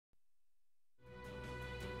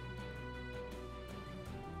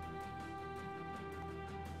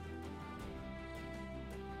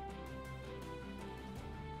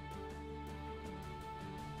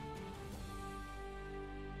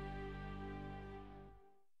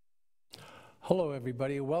Hello,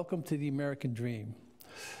 everybody. Welcome to the American Dream.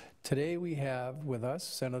 Today we have with us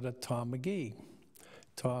Senator Tom McGee.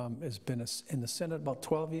 Tom has been in the Senate about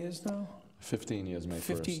 12 years now? 15 years, May 1st.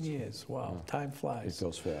 15 years. Wow, time flies. It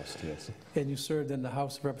goes fast, yes. And you served in the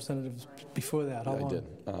House of Representatives before that. How long? I did,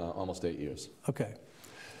 almost 8 years. Okay.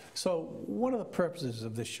 So one of the purposes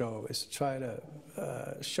of this show is to try to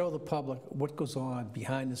show the public what goes on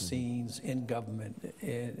behind the scenes in government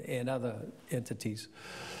and other entities.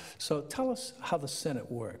 So tell us how the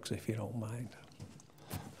Senate works, if you don't mind.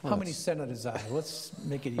 How many senators are there? Let's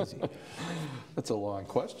make it easy. That's a long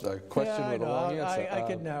question. A question with a long answer. I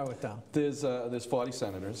could narrow it down. There's 40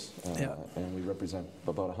 senators, and we represent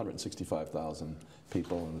about 165,000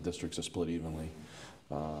 people, and the districts are split evenly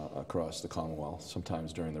across the Commonwealth.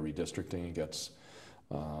 Sometimes during the redistricting, it gets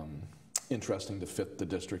interesting to fit the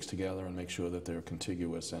districts together and make sure that they're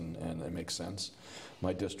contiguous and it makes sense.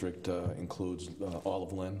 My district includes all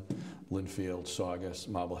of Lynn, Lynnfield, Saugus,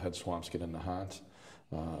 Marblehead, Swampscott, and Nahant.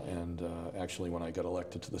 Actually, when I got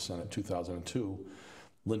elected to the Senate in 2002,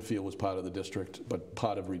 Lynnfield was part of the district, but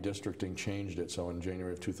part of redistricting changed it. So in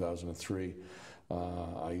January of 2003,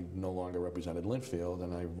 I no longer represented Lynnfield,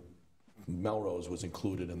 and Melrose was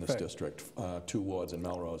included in this district, 2 wards in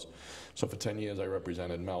Melrose. So for 10 years, I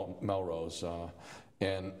represented Melrose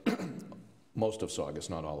and most of Saugus,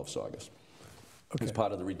 not all of Saugus. Okay. As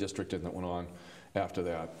part of the redistricting that went on after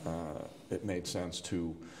that, it made sense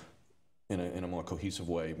to, in a more cohesive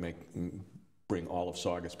way, bring all of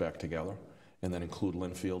Saugus back together and then include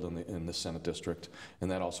Lynnfield in the Senate district.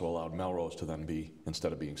 And that also allowed Melrose to then be,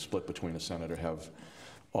 instead of being split between a senator, have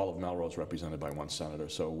all of Melrose represented by 1 senator.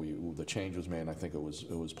 So the change was made, and I think it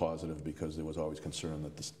was positive, because there was always concern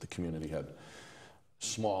that the community had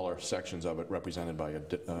smaller sections of it represented by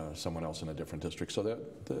someone else in a different district. So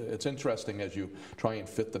it's interesting as you try and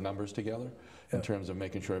fit the numbers together in terms of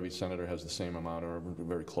making sure every senator has the same amount or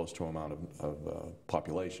very close to amount of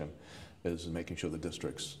population, is making sure the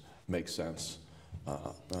districts make sense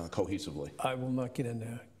cohesively. I will not get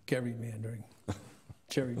into gerrymandering.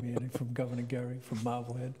 Gerrymandering from Governor Gary, from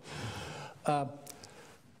Marblehead.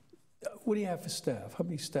 What do you have for staff? How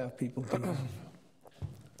many staff people do you have?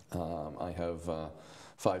 I have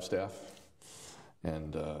 5 staff,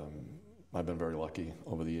 and I've been very lucky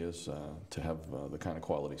over the years to have the kind of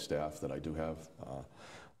quality staff that I do have.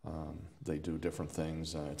 They do different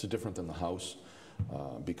things. It's different than the House,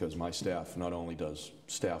 because my staff not only does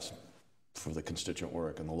staffs for the constituent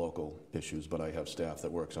work and the local issues, but I have staff that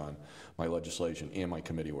works on my legislation and my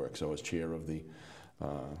committee work. So as chair of the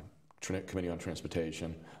Committee on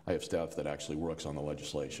Transportation, I have staff that actually works on the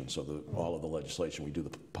legislation. So all of the legislation, we do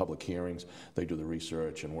the public hearings, they do the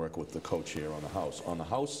research and work with the co-chair on the House. On the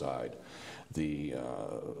House side, the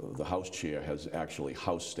House chair has actually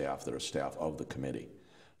House staff that are staff of the committee.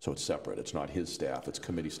 So it's separate. It's not his staff. It's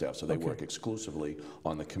committee staff. So they work exclusively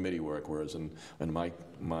on the committee work, whereas in my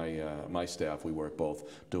staff, we work both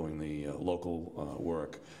doing the local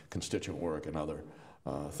work, constituent work, and other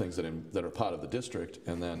things that are part of the district.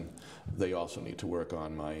 And then they also need to work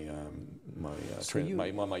on my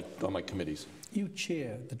committees. You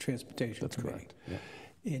chair the Transportation Committee. That's correct.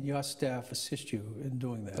 Yeah. And your staff assist you in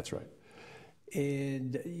doing that. That's right.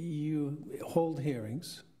 And you hold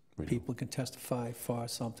hearings. People can testify for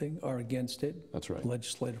something or against it. That's right.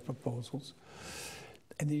 Legislative proposals.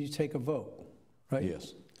 And then you take a vote, right?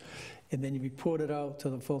 Yes. And then you report it out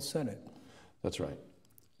to the full Senate. That's right.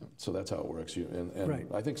 So that's how it works.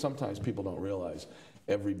 I think sometimes people don't realize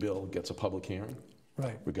every bill gets a public hearing.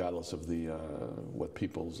 Right. Regardless of what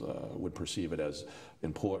people would perceive it as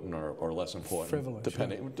important or less important. Frivolous.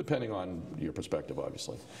 Depending on your perspective,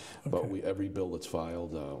 obviously. Okay. But every bill that's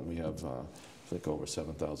filed, we have I think over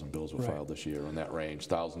 7,000 bills were filed this year. In that range,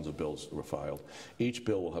 thousands of bills were filed. Each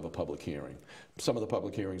bill will have a public hearing. Some of the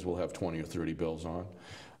public hearings will have 20 or 30 bills on,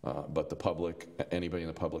 but the public, anybody in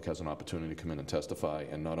the public has an opportunity to come in and testify,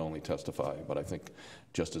 and not only testify, but I think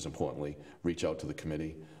just as importantly, reach out to the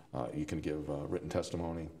committee. You can give written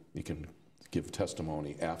testimony. You can give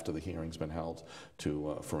testimony after the hearing's been held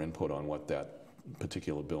for input on what that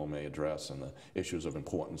particular bill may address and the issues of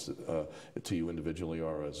importance to you individually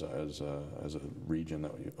or as a region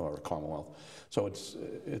or a Commonwealth. So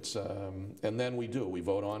and then we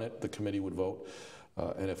vote on it. The committee would vote,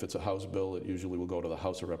 and if it's a House bill, it usually will go to the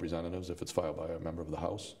House of Representatives if it's filed by a member of the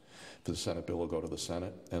House. If it's a Senate bill, it'll go to the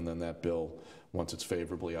Senate, and then that bill, once it's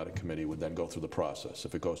favorably out of committee, would then go through the process.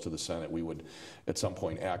 If it goes to the Senate, we would at some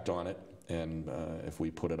point act on it, and if we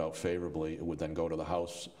put it out favorably, it would then go to the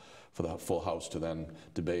House for the full House to then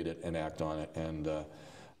debate it and act on it. And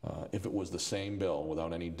If it was the same bill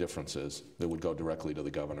without any differences, it would go directly to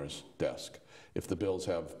the governor's desk. If the bills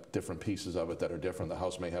have different pieces of it that are different, the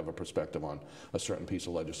House may have a perspective on a certain piece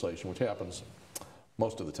of legislation, which happens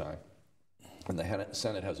most of the time. And the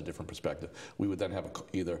Senate has a different perspective. We would then have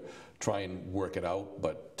either try and work it out,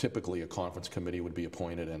 but typically a conference committee would be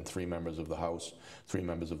appointed and 3 members of the House, 3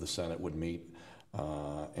 members of the Senate would meet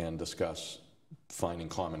and discuss finding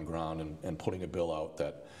common ground and putting a bill out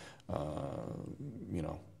that, you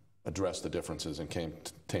know, addressed the differences and came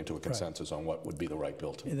to a consensus on what would be the right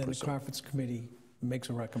bill to And then pursue. the conference committee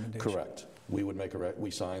makes a recommendation. Correct. We would make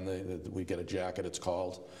we sign we get a jacket, it's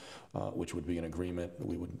called, which would be an agreement.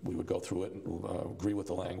 We would go through it, and, agree with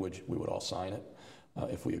the language. We would all sign it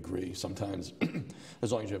if we agree. Sometimes,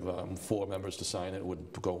 as long as you have 4 members to sign it, it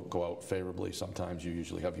would go out favorably. Sometimes you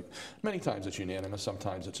usually have, many times it's unanimous,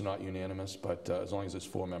 sometimes it's not unanimous, but as long as there's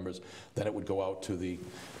 4 members, then it would go out to the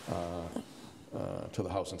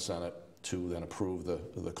House and Senate to then approve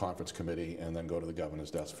the conference committee and then go to the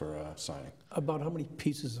governor's desk for signing. About how many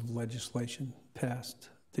pieces of legislation passed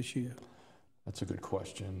this year? That's a good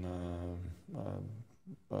question.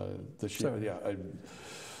 This year, yeah,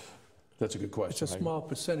 that's a good question. It's a small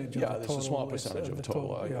percentage of the total. Yeah, it's a small percentage of the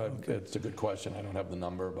total. Okay. It's a good question. I don't have the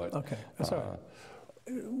number, but... Okay, that's all right.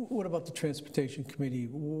 What about the Transportation Committee?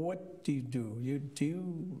 What do you do? Do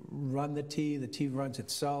you run the T? The T runs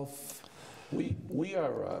itself? We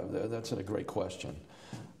are, that's a great question.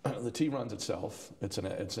 The T runs itself. It's an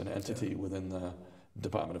entity within the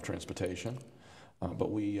Department of Transportation,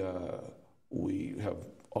 but we have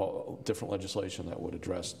all different legislation that would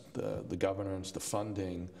address the governance, the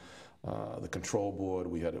funding, the control board.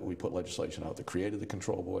 We put legislation out that created the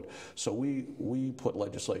control board. So we put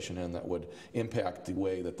legislation in that would impact the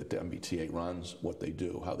way that the MBTA runs, what they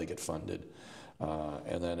do, how they get funded.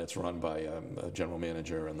 And then it's run by a general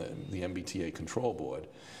manager and the MBTA control board,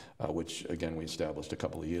 which again we established a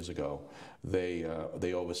couple of years ago. They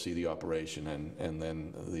oversee the operation, and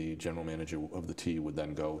then the general manager of the T would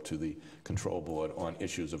then go to the control board on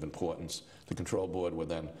issues of importance. The control board would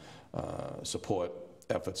then support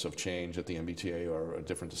efforts of change at the MBTA or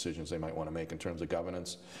different decisions they might want to make in terms of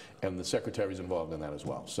governance, and the secretary's involved in that as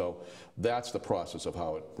well. So that's the process of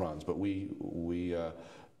how it runs. But we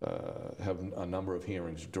have a number of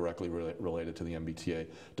hearings directly related to the MBTA.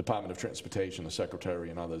 Department of Transportation, the Secretary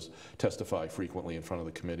and others testify frequently in front of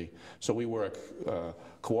the committee. So we work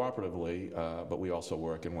cooperatively, but we also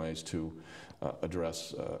work in ways to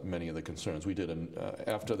address many of the concerns. We did,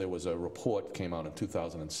 after there was a report came out in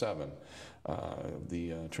 2007,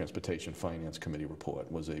 the Transportation Finance Committee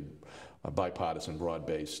report was a bipartisan,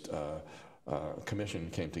 broad-based commission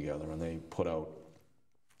came together, and they put out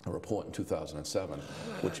a report in 2007,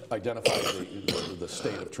 which identified the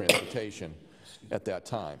state of transportation at that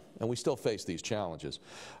time. And we still face these challenges.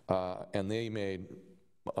 And they made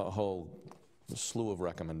a whole slew of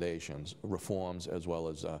recommendations, reforms, as well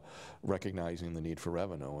as recognizing the need for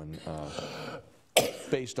revenue. And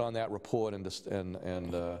based on that report and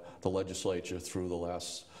the legislature through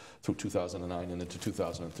 2009 and into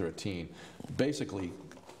 2013, basically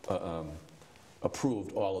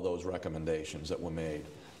approved all of those recommendations that were made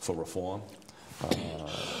for reform,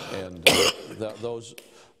 and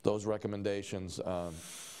those recommendations,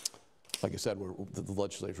 like I said, the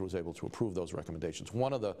legislature was able to approve those recommendations.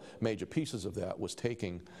 One of the major pieces of that was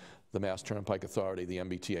taking the Mass Turnpike Authority, the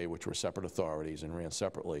MBTA, which were separate authorities and ran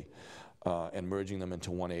separately, and merging them into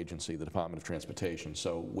one agency, the Department of Transportation,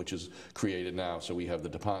 which is created now. So we have the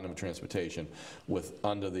Department of Transportation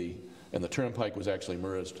and the Turnpike was actually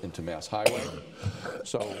merged into Mass Highway.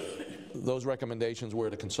 So those recommendations were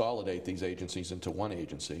to consolidate these agencies into one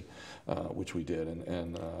agency, which we did,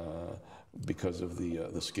 and because of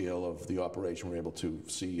the scale of the operation, we're able to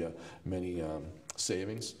see many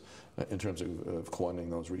savings in terms of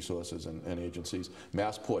coordinating those resources and agencies.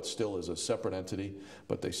 Massport still is a separate entity,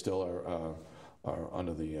 but they still are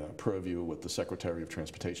under the purview with the Secretary of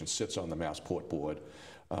Transportation, sits on the Massport board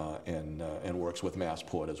and works with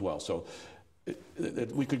Massport as well. So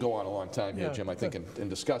we could go on a long time here, Jim, I think, in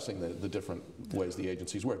discussing the different ways the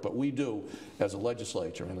agencies work. But we do, as a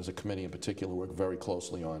legislature and as a committee in particular, work very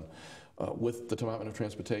closely on with the Department of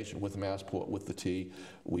Transportation, with Massport, with the T,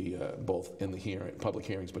 we both in the public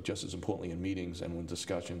hearings, but just as importantly in meetings and in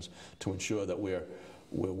discussions, to ensure that we're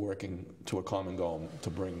working to a common goal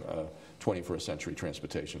to bring a 21st century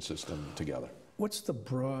transportation system together. What's the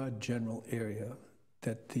broad general area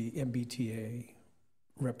that the MBTA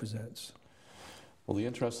represents? Well, the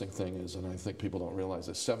interesting thing is, and I think people don't realize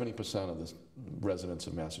this, 70% of the residents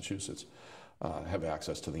of Massachusetts have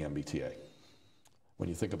access to the MBTA. When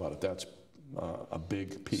you think about it, that's a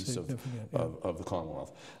big piece of the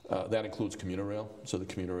Commonwealth. That includes commuter rail. So the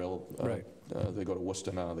commuter rail, right. They go to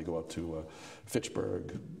Worcester now, they go up to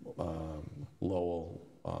Fitchburg, Lowell,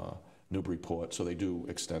 Newburyport, so they do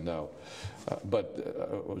extend out. I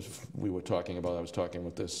was talking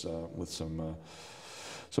with some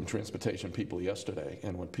transportation people yesterday,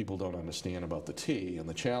 and what people don't understand about the T and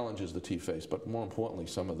the challenges the T face, but more importantly,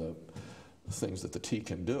 some of the things that the T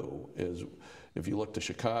can do is, if you look to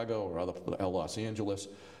Chicago or Los Angeles,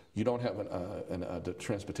 you don't have a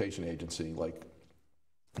transportation agency like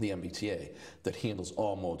the MBTA that handles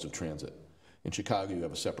all modes of transit. In Chicago, you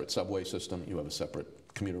have a separate subway system, you have a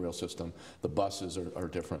separate commuter rail system, the buses are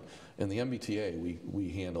different. In the MBTA, we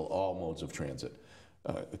handle all modes of transit.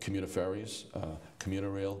 Commuter ferries, commuter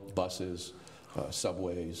rail, buses,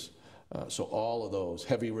 subways, so all of those,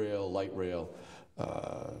 heavy rail, light rail,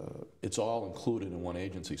 it's all included in one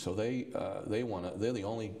agency. So they're the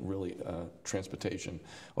only really transportation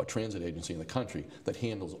or transit agency in the country that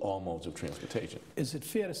handles all modes of transportation. Is it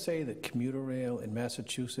fair to say that commuter rail in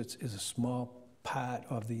Massachusetts is a small part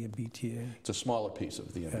of the MBTA? It's a smaller piece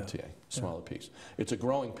of the MBTA, smaller piece. It's a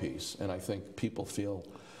growing piece, and I think people feel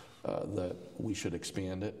that we should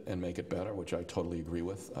expand it and make it better, which I totally agree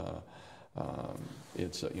with.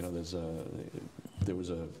 There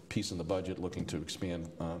was a piece in the budget looking to expand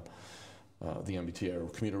the MBTA or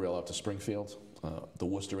commuter rail out to Springfield. The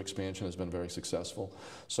Worcester expansion has been very successful.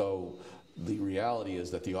 So the reality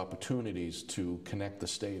is that the opportunities to connect the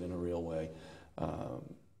state in a real way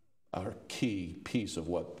are a key piece of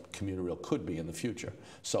what commuter rail could be in the future.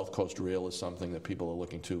 South Coast Rail is something that people are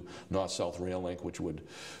looking to. North-South Rail Link, which would,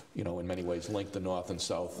 in many ways link the north and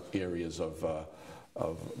south areas of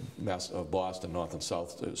Boston, north and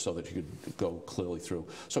south, so that you could go clearly through.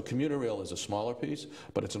 So commuter rail is a smaller piece,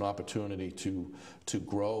 but it's an opportunity to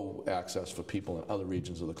grow access for people in other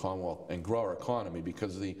regions of the Commonwealth and grow our economy,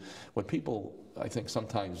 because what people, I think,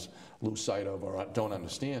 sometimes lose sight of or don't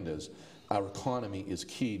understand is our economy is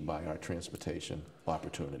keyed by our transportation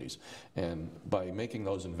opportunities. And by making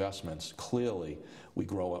those investments, clearly we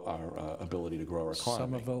grow our ability to grow our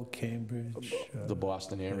economy. Somerville, Cambridge. The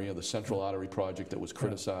Boston area, the Central Artery project that was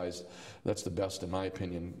criticized, that's the best, in my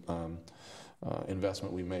opinion,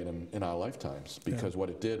 investment we made in our lifetimes, because what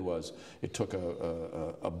it did was it took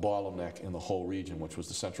a bottleneck in the whole region, which was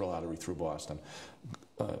the Central Artery through Boston,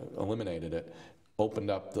 eliminated it,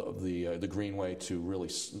 opened up the Greenway to really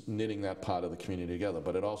knitting that part of the community together.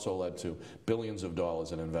 But it also led to billions of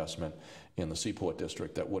dollars in investment in the Seaport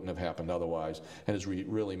District that wouldn't have happened otherwise, and has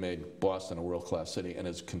really made Boston a world-class city, and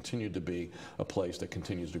has continued to be a place that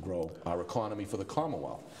continues to grow our economy for the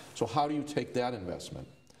Commonwealth. So how do you take that investment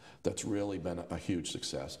that's really been a huge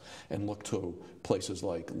success and look to places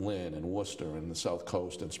like Lynn and Worcester and the South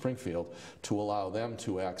Coast and Springfield to allow them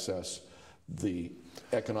to access the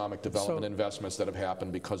economic development investments that have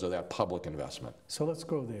happened because of that public investment? So let's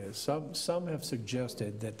go there. Some have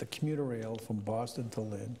suggested that the commuter rail from Boston to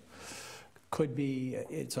Lynn could be,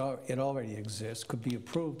 it already exists, could be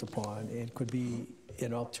improved upon, and could be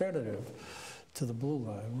an alternative to the Blue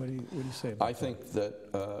Line. What do you say about that? I think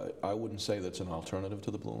that I wouldn't say that's an alternative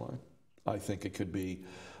to the Blue Line. I think it could be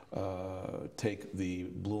take the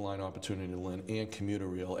Blue Line opportunity to Lynn and commuter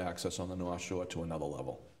rail access on the North Shore to another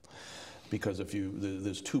level. Because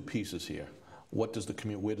there's two pieces here. Where does the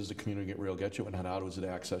commuter rail get you, and how does it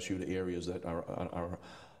access you to areas that are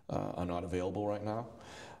not available right now?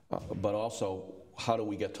 But also, how do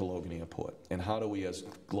we get to Logan Airport? And how do we, as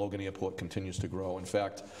Logan Airport continues to grow? In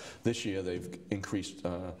fact, this year they've increased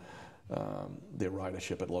their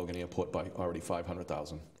ridership at Logan Airport by already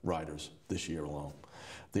 500,000 riders this year alone.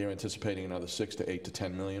 They're anticipating another 6 to 8 to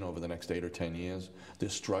 10 million over the next 8 or 10 years. They're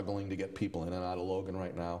struggling to get people in and out of Logan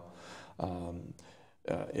right now.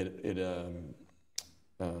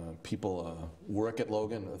 People work at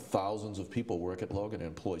Logan. Thousands of people work at Logan. It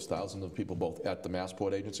employs thousands of people both at the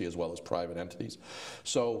Massport Agency as well as private entities.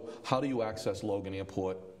 So how do you access Logan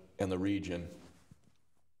Airport and the region,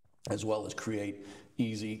 as well as create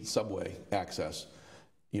easy subway access?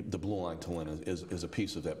 The Blue Line to Lynn is a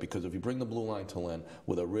piece of that, because if you bring the Blue Line to Lynn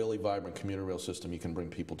with a really vibrant commuter rail system, you can bring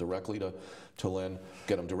people directly to Lynn,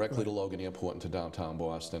 get them directly to Logan Airport and to downtown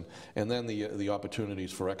Boston, and then the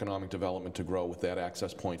opportunities for economic development to grow with that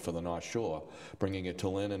access point for the North Shore, bringing it to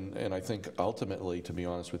Lynn, and I think ultimately, to be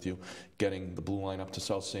honest with you, getting the Blue Line up to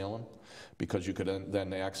South Salem, because you could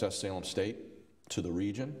then access Salem State to the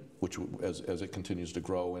region, which as it continues to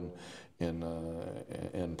grow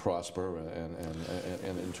and prosper,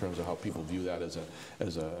 and in terms of how people view that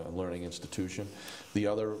as a learning institution. The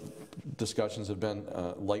other discussions have been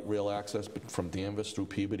light rail access from Danvers through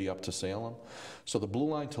Peabody up to Salem. So the Blue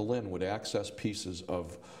Line to Lynn would access pieces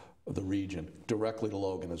of the region directly to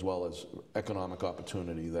Logan, as well as economic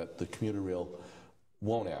opportunity that the commuter rail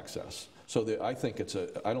won't access. So I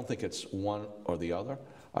don't think it's one or the other.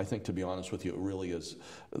 I think, to be honest with you, it really is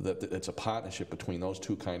that it's a partnership between those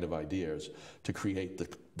two kind of ideas to create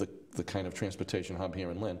the kind of transportation hub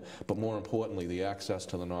here in Lynn, but more importantly, the access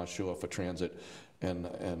to the North Shore for transit and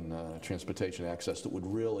transportation access that would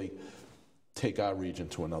really take our region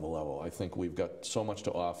to another level. I think we've got so much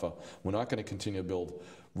to offer. We're not going to continue to build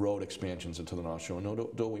road expansions into the North Shore, nor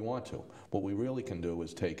do we want to. What we really can do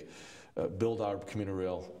is build our commuter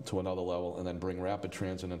rail to another level and then bring rapid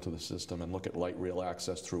transit into the system and look at light rail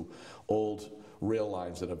access through old rail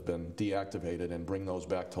lines that have been deactivated and bring those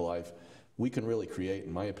back to life. We can really create,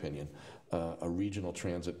 in my opinion, a regional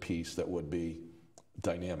transit piece that would be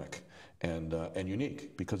dynamic and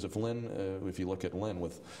unique. Because if you look at Lynn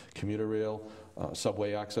with commuter rail,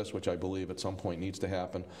 subway access, which I believe at some point needs to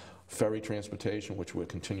happen, ferry transportation, which we're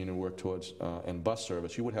continuing to work towards, and bus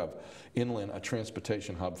service, you would have in Lynn a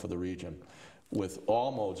transportation hub for the region with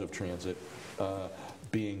all modes of transit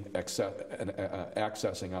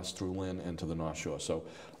accessing us through Lynn and to the North Shore. So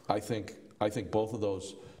I think both of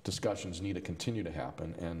those discussions need to continue to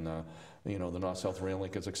happen, and you know, the North-South Rail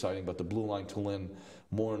Link is exciting, but the Blue Line to Lynn,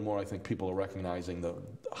 more and more I think people are recognizing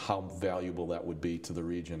how valuable that would be to the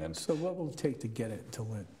region. And so what will it take to get it to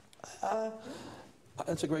Lynn?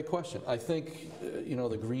 That's a great question. I think you know,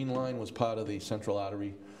 the Green Line was part of the Central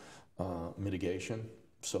Artery mitigation,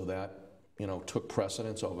 so that, you know, took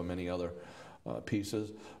precedence over many other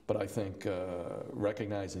pieces. But I think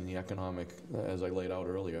recognizing the economic, as I laid out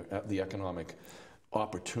earlier, the economic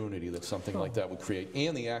opportunity that something like that would create,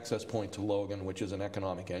 and the access point to Logan, which is an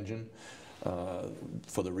economic engine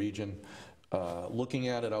for the region. Looking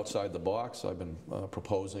at it outside the box, I've been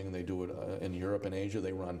proposing, they do it in Europe and Asia,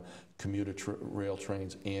 they run commuter rail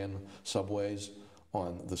trains and subways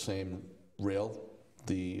on the same rail.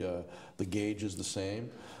 The gauge is the same.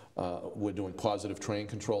 We're doing positive train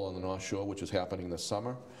control on the North Shore, which is happening this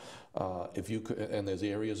summer. If you could, and there's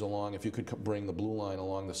areas along, if you could bring the Blue Line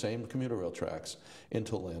along the same commuter rail tracks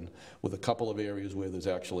into Lynn, with a couple of areas where there's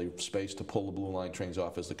actually space to pull the Blue Line trains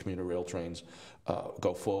off as the commuter rail trains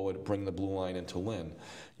go forward, bring the Blue Line into Lynn,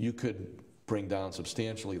 you could bring down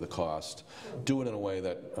substantially the cost, do it in a way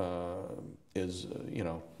that is, you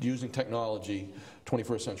know, using technology,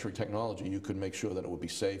 21st century technology, you could make sure that it would be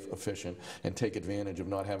safe, efficient, and take advantage of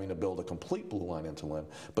not having to build a complete Blue Line into Lynn,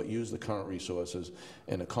 but use the current resources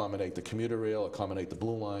and accommodate the commuter rail, accommodate the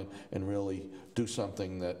Blue Line, and really do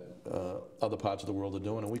something that other parts of the world are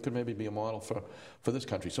doing, and we could maybe be a model for this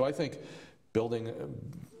country. So I think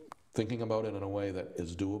thinking about it in a way that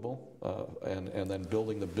is doable, and then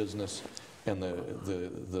building the business and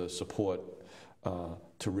the support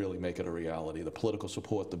to really make it a reality. The political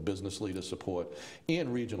support, the business leader support,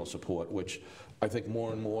 and regional support, which I think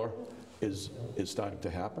more and more is starting to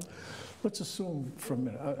happen. Let's assume for a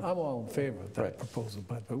minute, I'm all in favor of that proposal,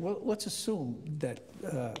 but let's assume that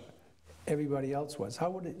everybody else was. How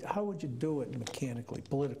would you do it mechanically,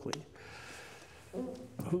 politically?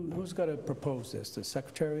 Who's got to propose this? The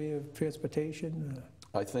Secretary of Transportation?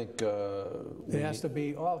 I think there has to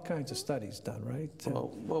be all kinds of studies done, right?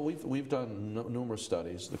 Well, we've done numerous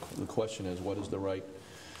studies. The question is, what is the right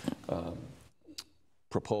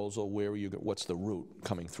proposal? What's the route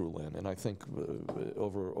coming through Lynn? And I think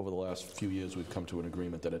over the last few years, we've come to an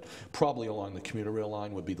agreement that it probably along the commuter rail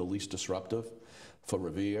line would be the least disruptive for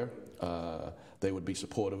Revere. They would be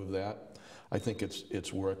supportive of that. I think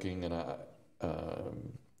it's working, and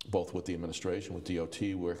both with the administration, with DOT,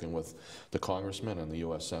 working with the congressmen and the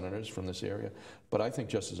U.S. senators from this area. But I think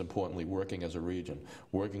just as importantly, working as a region,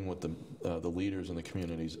 working with the leaders in the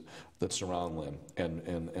communities that surround Lynn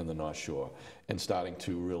and the North Shore, and starting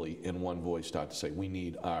to really, in one voice, start to say, we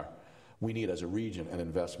need as a region an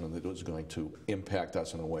investment that is going to impact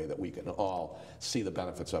us in a way that we can all see the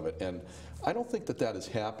benefits of it. And I don't think that has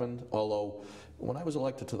happened, although when I was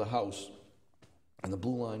elected to the House, and the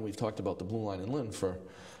Blue Line, we've talked about the Blue Line in Lynn for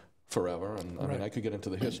forever, and I mean, I could get into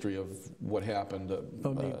the history of what happened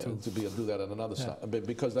no need to be able to do that at another time,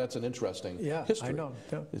 because that's an interesting history. I know.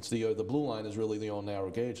 Yeah. It's the Blue Line is really the old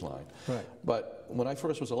narrow gauge line. Right. But when I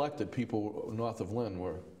first was elected, people north of Lynn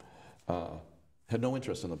were had no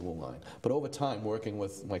interest in the Blue Line. But over time, working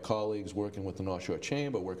with my colleagues, working with the North Shore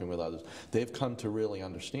Chamber, working with others, they've come to really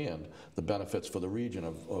understand the benefits for the region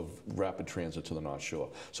of rapid transit to the North Shore.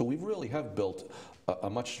 So we really have built a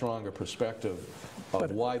much stronger perspective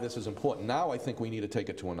of why this is important. Now I think we need to take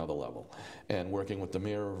it to another level. And working with the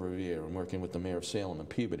Mayor of Revere, and working with the Mayor of Salem and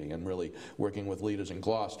Peabody, and really working with leaders in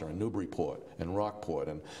Gloucester and Newburyport and Rockport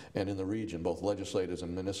and in the region, both legislators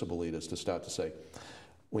and municipal leaders, to start to say,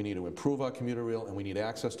 we need to improve our commuter rail, and we need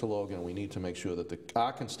access to Logan, and we need to make sure that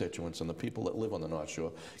our constituents and the people that live on the North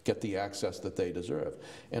Shore get the access that they deserve.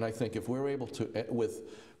 And I think if we're able to,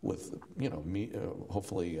 with you know,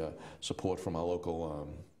 hopefully support from our local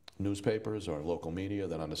newspapers or local media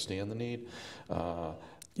that understand the need,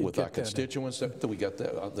 with our constituents that we get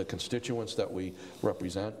the constituents that we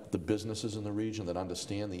represent, the businesses in the region that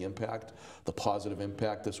understand the impact, the positive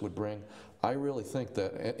impact this would bring, I really think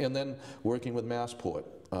that, and then working with Massport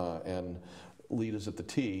and leaders at the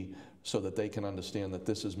T, so that they can understand that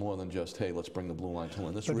this is more than just, hey, let's bring the Blue Line to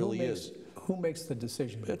Lynn. This really is. Who makes the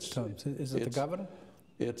decision? Is it the governor?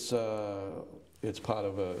 It's part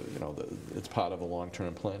of a, you know, it's part of a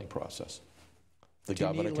long-term planning process. The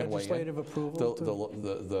governor can weigh in. Do you need legislative approval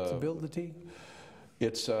to build the T?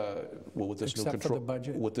 It's well, with this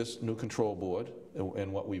new control board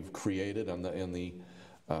and what we've created in the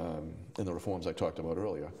reforms I talked about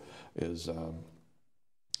earlier, is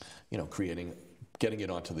you know, getting it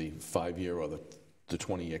onto the 5-year or the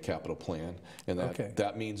 20-year capital plan, and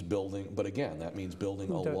that means building. But again, that means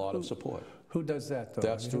building a lot of support. Who does that, though?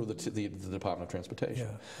 That's through the Department of Transportation.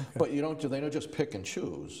 Yeah, okay. But they don't just pick and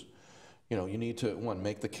choose. You know, you need to, one,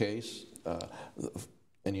 make the case,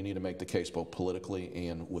 and you need to make the case both politically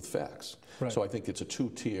and with facts. Right. So I think it's a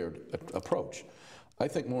two-tiered approach. I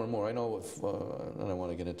think more and more, I know, and I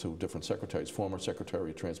want to get into different secretaries, former Secretary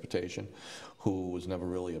of Transportation, who was never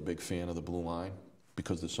really a big fan of the Blue Line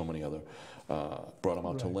because there's so many other, brought him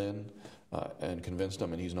out to Lynn and convinced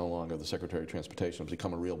him, and he's no longer the Secretary of Transportation. He's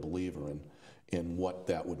become a real believer in what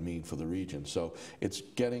that would mean for the region. So it's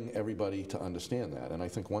getting everybody to understand that. And I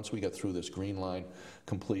think once we get through this Green Line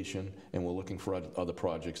completion, and we're looking for other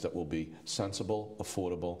projects that will be sensible,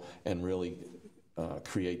 affordable, and really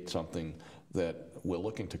create something that we're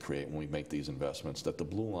looking to create when we make these investments, that the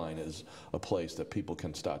Blue Line is a place that people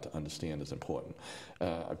can start to understand is important.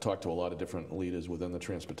 I've talked to a lot of different leaders within the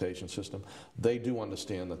transportation system. They do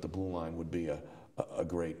understand that the Blue Line would be a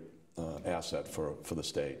great asset for the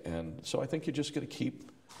state. And so I think you just got to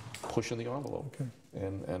keep pushing the envelope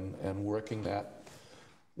and working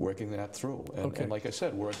that through. And like I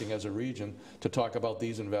said, working as a region to talk about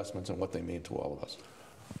these investments and what they mean to all of us.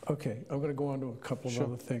 Okay, I'm going to go on to a couple of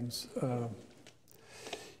other things.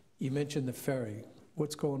 You mentioned the ferry.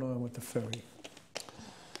 What's going on with the ferry?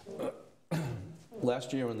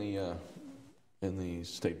 Last year in the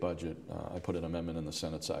state budget, I put an amendment in the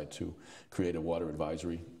Senate side to create a water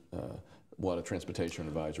transportation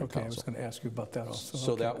advisory council. I was going to ask you about that also.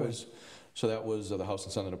 So that was the House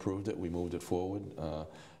and Senate approved it. We moved it forward.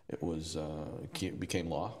 It became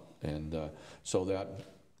law, and so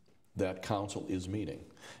that council is meeting,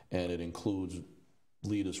 and it includes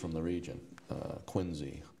leaders from the region,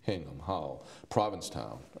 Quincy, Hingham, Hull,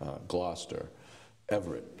 Provincetown, Gloucester,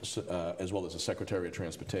 Everett, as well as the Secretary of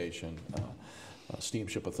Transportation,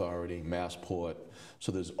 Steamship Authority, Massport.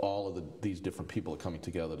 So there's all of these different people coming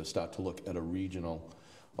together to start to look at a regional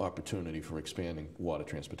opportunity for expanding water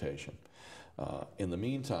transportation. In the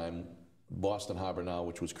meantime, Boston Harbor now,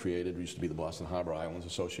 which was created, used to be the Boston Harbor Islands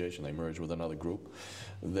Association. They merged with another group.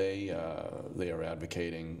 They are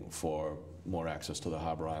advocating for more access to the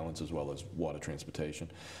harbor islands as well as water transportation.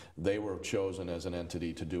 They were chosen as an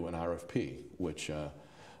entity to do an RFP, which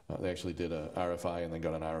they actually did a RFI and then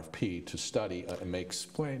got an RFP to study and make.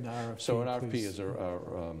 Explain the RFP. So an RFP is a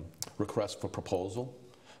request for proposal.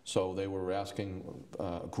 So they were asking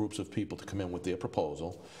groups of people to come in with their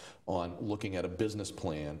proposal on looking at a business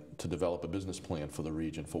plan, to develop a business plan for the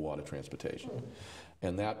region for water transportation.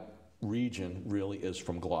 And that region really is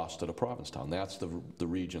from Gloucester to Provincetown. That's the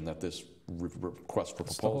region that this request for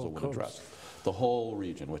proposal would address. The whole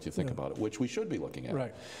region, what you think about it, which we should be looking at.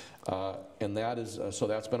 Right. And that is, so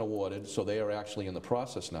that's been awarded. So they are actually in the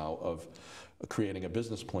process now of creating a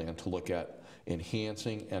business plan to look at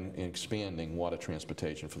enhancing and expanding water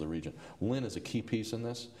transportation for the region. Lynn is a key piece in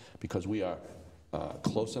this because we are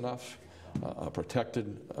close enough, a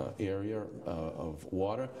protected area of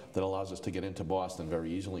water that allows us to get into Boston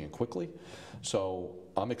very easily and quickly. So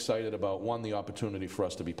I'm excited about, one, the opportunity for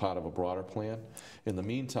us to be part of a broader plan. In the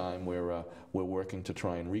meantime, we're working to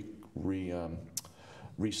try and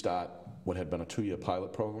restart what had been a 2-year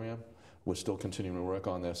pilot program We're still continuing to work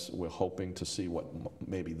on this. We're hoping to see what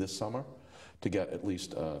maybe this summer to get at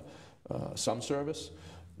least some service.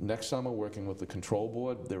 Next summer, working with the control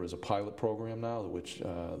board, there is a pilot program now, which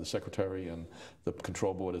the secretary and the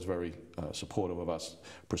control board is very supportive of us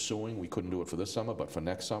pursuing. We couldn't do it for this summer, but for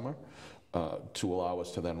next summer, to allow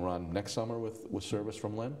us to then run next summer with service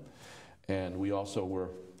from Lynn. And we also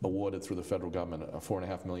were awarded through the federal government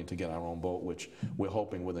 $4.5 million to get our own boat, which we're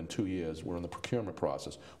hoping within 2 years, we're in the procurement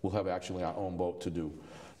process, we'll have actually our own boat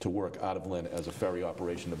to work out of Lynn as a ferry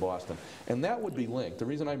operation to Boston. And that would be linked. The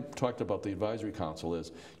reason I talked about the advisory council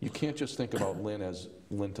is you can't just think about Lynn as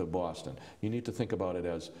Lynn to Boston. You need to think about it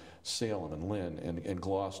as Salem and Lynn and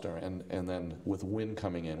Gloucester, and then with Wynn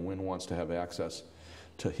coming in, Wynn wants to have access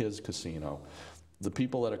to his casino. The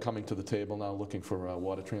people that are coming to the table now looking for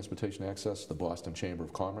water transportation access, the Boston Chamber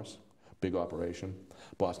of Commerce, big operation,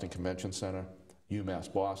 Boston Convention Center,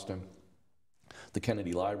 UMass Boston, the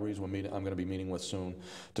Kennedy Libraries I'm going to be meeting with soon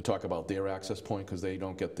to talk about their access point, because they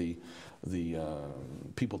don't get the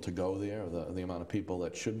people to go there, the amount of people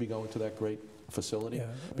that should be going to that great facility,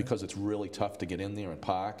 because it's really tough to get in there and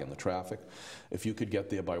park and the traffic. If you could get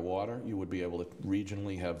there by water, you would be able to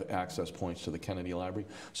regionally have access points to the Kennedy Library.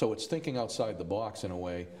 So it's thinking outside the box in a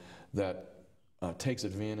way that takes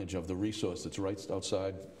advantage of the resource that's right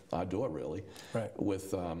outside our door, really,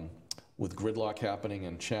 with gridlock happening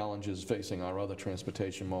and challenges facing our other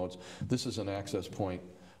transportation modes. This is an access point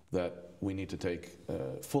that we need to take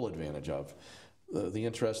full advantage of. The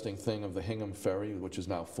interesting thing of the Hingham Ferry, which is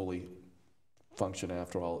now fully functioning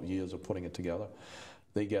after all years of putting it together,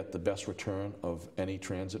 they get the best return of any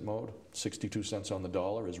transit mode. 62 cents on the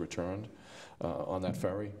dollar is returned on that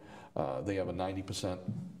ferry. They have a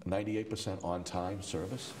 98% on-time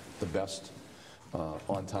service, the best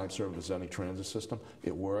on-time service of any transit system.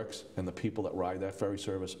 It works, and the people that ride that ferry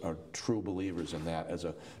service are true believers in that as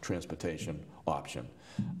a transportation option.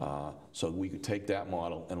 So we could take that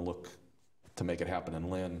model and look to make it happen in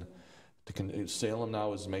Lynn. Salem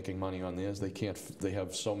now is making money on theirs. They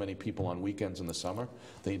have so many people on weekends in the summer.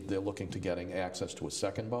 They're looking to getting access to a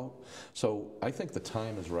second boat. So I think the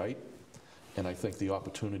time is right, and I think the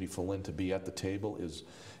opportunity for Lynn to be at the table is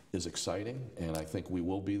exciting, and I think we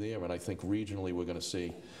will be there, and I think regionally we're going to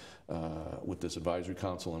see, with this advisory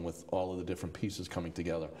council and with all of the different pieces coming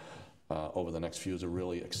together over the next few years, a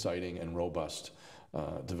really exciting and robust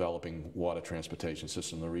developing water transportation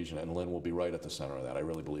system in the region, and Lynn will be right at the center of that. I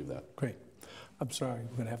really believe that. Great. I'm sorry,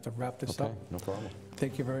 we're going to have to wrap this up. No problem.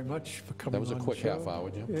 Thank you very much for coming on the show. That was a quick half hour,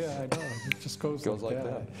 Jim. Yeah, I know. It just goes like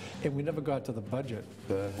that. And we never got to the budget.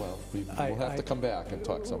 Well, we'll have to come back and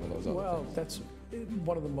talk some of those other things. Well, that's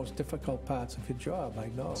one of the most difficult parts of your job, I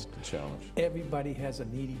know. It's a challenge. Everybody has a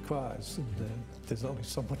needy cause, and there's only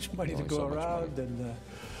so much money to go around. And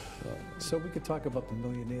so we could talk about the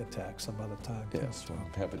millionaire tax some other time. Yes, so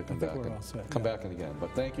I'm happy to come back and again.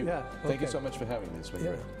 But thank you. Yeah, Thank you so much for having me. It's been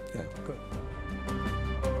great. Yeah, good.